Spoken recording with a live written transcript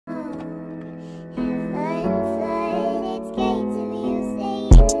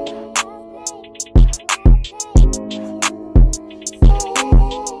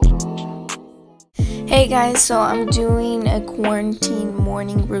Guys, so I'm doing a quarantine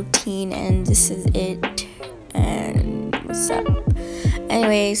morning routine and this is it. And what's up?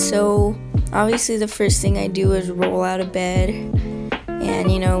 Anyway, so obviously the first thing I do is roll out of bed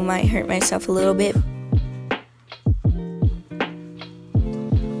and might hurt myself a little bit.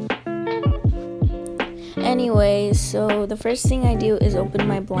 Anyway, so the first thing I do is open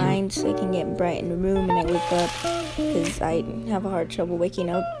my blinds so I can get bright in the room and I wake up because I have a hard trouble waking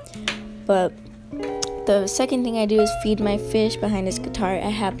up. But the second thing I do is feed my fish behind this guitar. I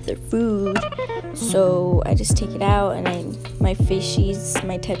have their food, so I just take it out, and my fishies,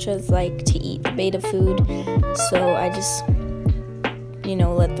 my tetras, like to eat the beta food, so I just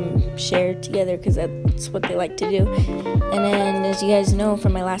let them share together because that's what they like to do. And then, as you guys know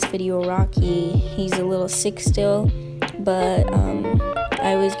from my last video, Rocky, he's a little sick still, but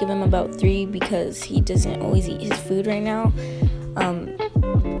I always give him about 3 because he doesn't always eat his food right now.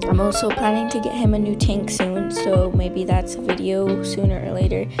 I'm also planning to get him a new tank soon, so maybe that's a video sooner or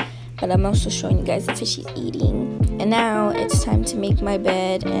later. But I'm also showing you guys the fish he's eating. And now it's time to make my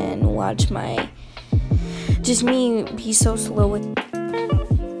bed and watch just me be so slow with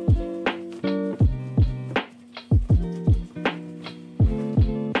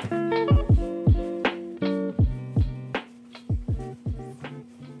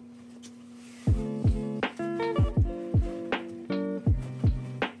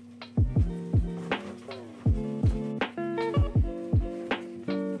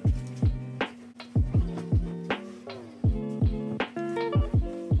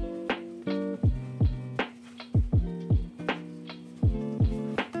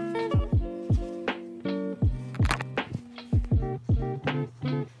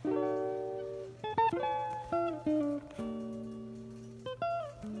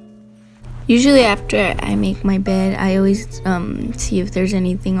Usually after I make my bed, I always see if there's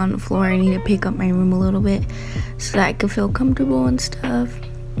anything on the floor. I need to pick up my room a little bit so that I can feel comfortable and stuff.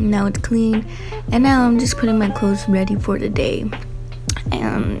 Now it's clean, and now I'm just putting my clothes ready for the day.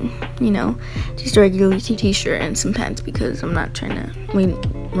 And just a regular t-shirt and some pants because I'm not trying to.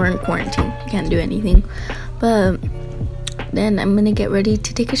 We're in quarantine, can't do anything. But then I'm gonna get ready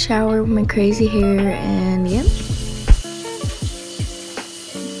to take a shower with my crazy hair, and yeah.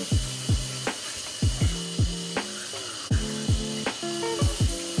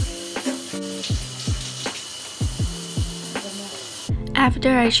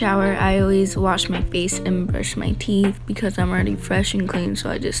 After I shower, I always wash my face and brush my teeth because I'm already fresh and clean, so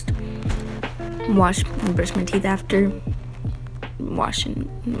I just wash and brush my teeth after washing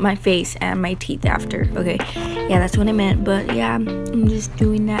my face and my teeth after. Okay, yeah, that's what I meant, but yeah, I'm just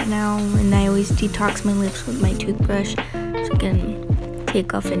doing that now, and I always detox my lips with my toothbrush so I can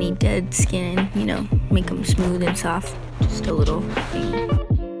take off any dead skin and, make them smooth and soft. Just a little thing.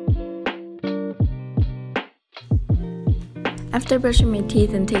 After brushing my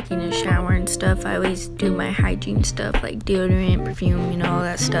teeth and taking a shower and stuff, I always do my hygiene stuff like deodorant, perfume, all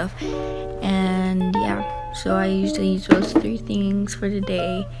that stuff. And yeah, so I usually use those 3 things for the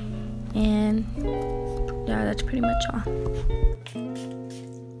day. And yeah, that's pretty much all.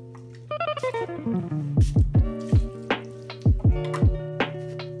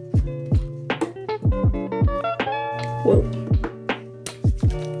 Whoa.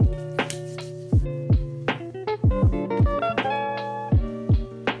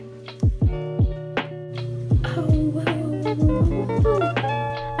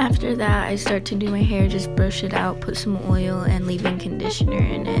 After that, I start to do my hair, just brush it out, put some oil and leave-in conditioner,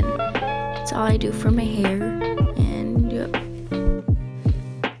 and then that's all I do for my hair. And yep.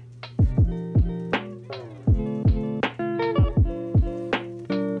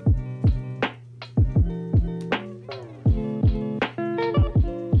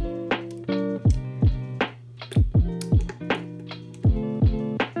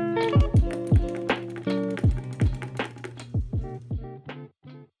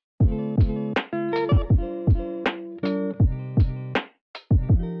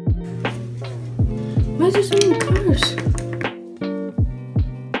 Why is there so many cars?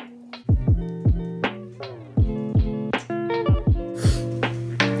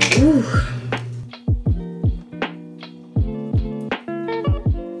 Ooh.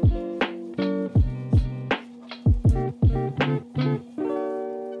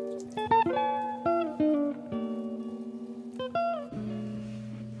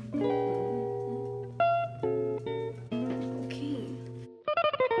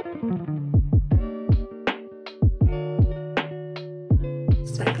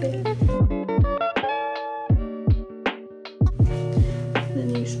 Exactly. Then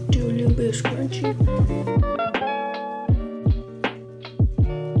you do a little bit of scrunchie.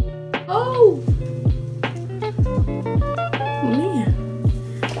 Oh!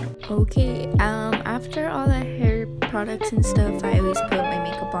 Okay, after all the hair products and stuff, I always put my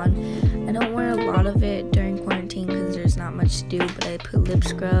makeup on. I don't wear a lot of it during quarantine because there's not much to do, but I put lip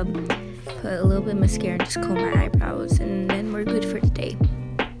scrub, put a little bit of mascara, and just comb my eyebrows, and then we're good for today.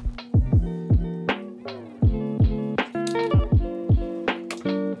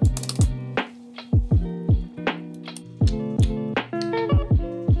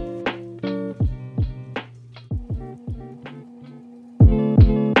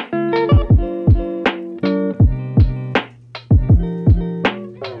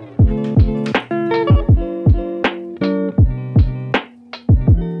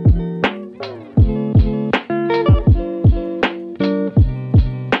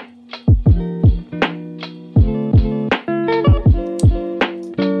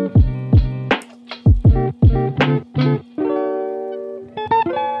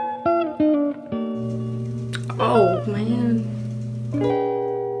 Oh man.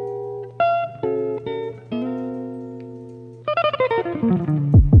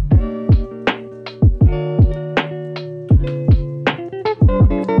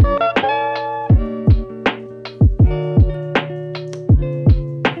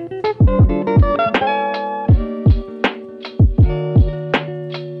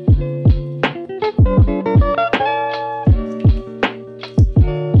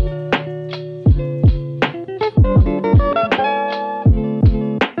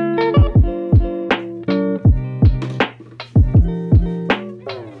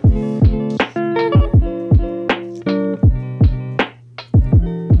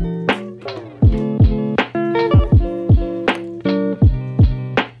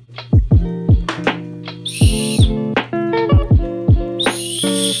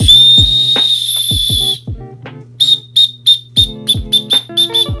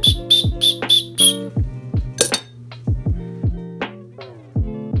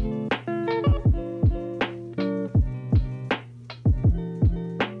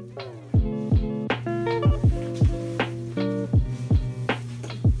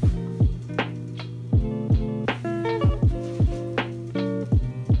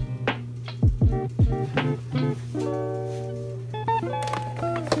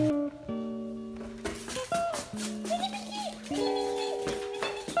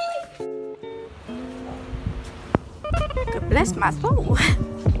 God bless my soul.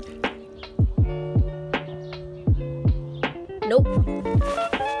 Nope.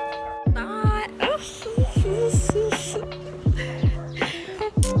 Not.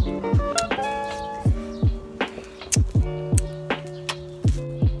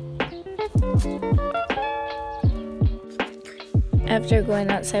 After going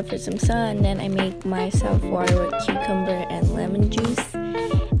outside for some sun, then I make myself water with cucumber and lemon juice.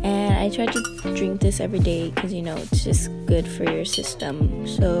 And I try to drink this every day because, you know, it's just good for your system.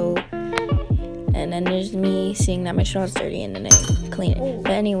 So, and then there's me seeing that my straw's dirty and then I clean it.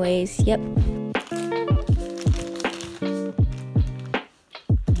 But anyways, yep.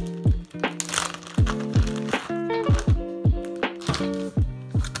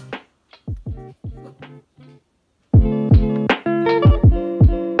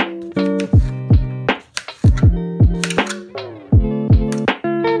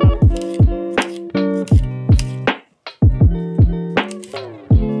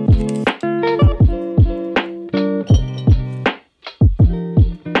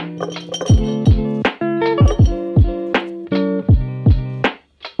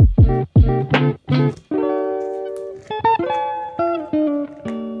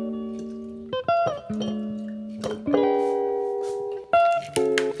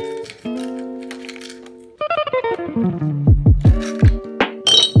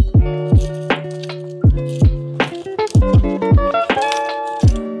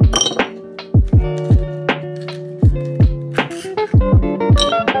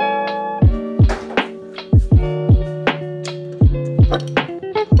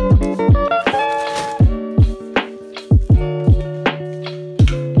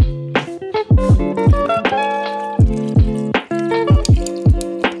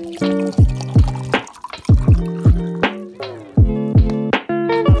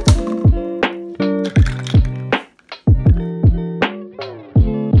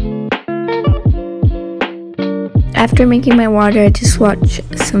 After making my water, I just watch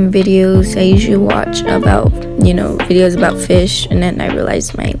some videos. I usually watch about, you know, videos about fish, and then I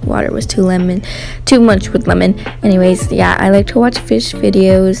realized my water was too much with lemon. Anyways, yeah, I like to watch fish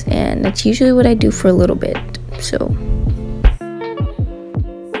videos, and that's usually what I do for a little bit. So,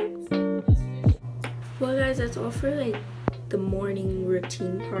 well guys, that's all for like the morning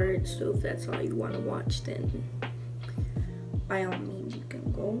routine part. So if that's all you want to watch, then by all means you can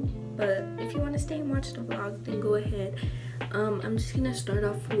go, but if you want to stay and watch the vlog, then go ahead. I'm just gonna start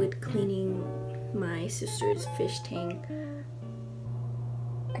off with cleaning my sister's fish tank.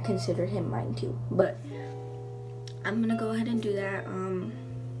 I consider him mine too, but I'm gonna go ahead and do that.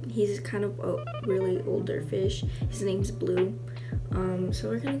 He's kind of a really older fish. His name's Blue. So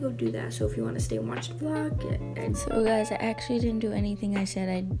we're gonna go do that. So if you want to stay and watch the vlog, and so guys, I actually didn't do anything I said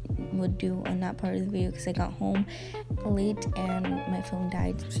I would do on that part of the video because I got home late and my phone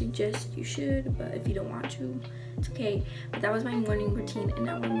died. I suggest you should, but if you don't want to, it's okay. But that was my morning routine, and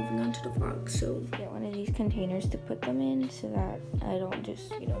now we're moving on to the vlog. So get one of these containers to put them in so that I don't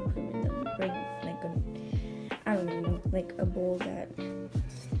just, you know, put them in the like a, I don't even know, like a bowl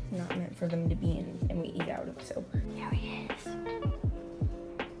that's not meant for them to be in and we eat out of. So here he is.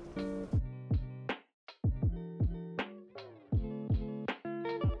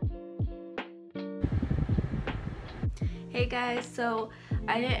 Hey guys, so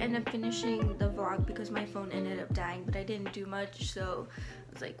I didn't end up finishing the vlog because my phone ended up dying, but I didn't do much, so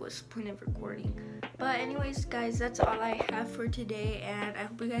I was like, what's the point of recording? But anyways guys, that's all I have for today, and I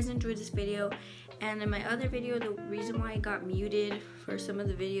hope you guys enjoyed this video. And in my other video, the reason why I got muted for some of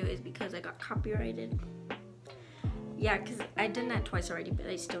the video is because I got copyrighted. Yeah, because I've done that twice already, but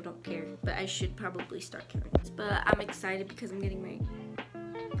I still don't care. But I should probably start caring. But I'm excited because I'm getting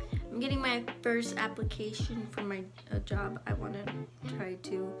my first application for my job I want to try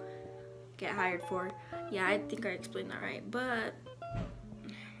to get hired for. Yeah, I think I explained that right, but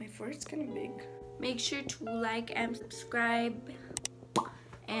my forehead's kind of big. Make sure to like and subscribe,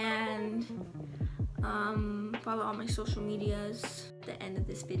 and follow all my social medias. At the end of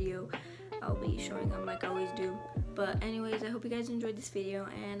this video, I'll be showing them like I always do. But anyways, I hope you guys enjoyed this video,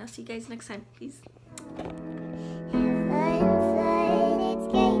 and I'll see you guys next time. Peace.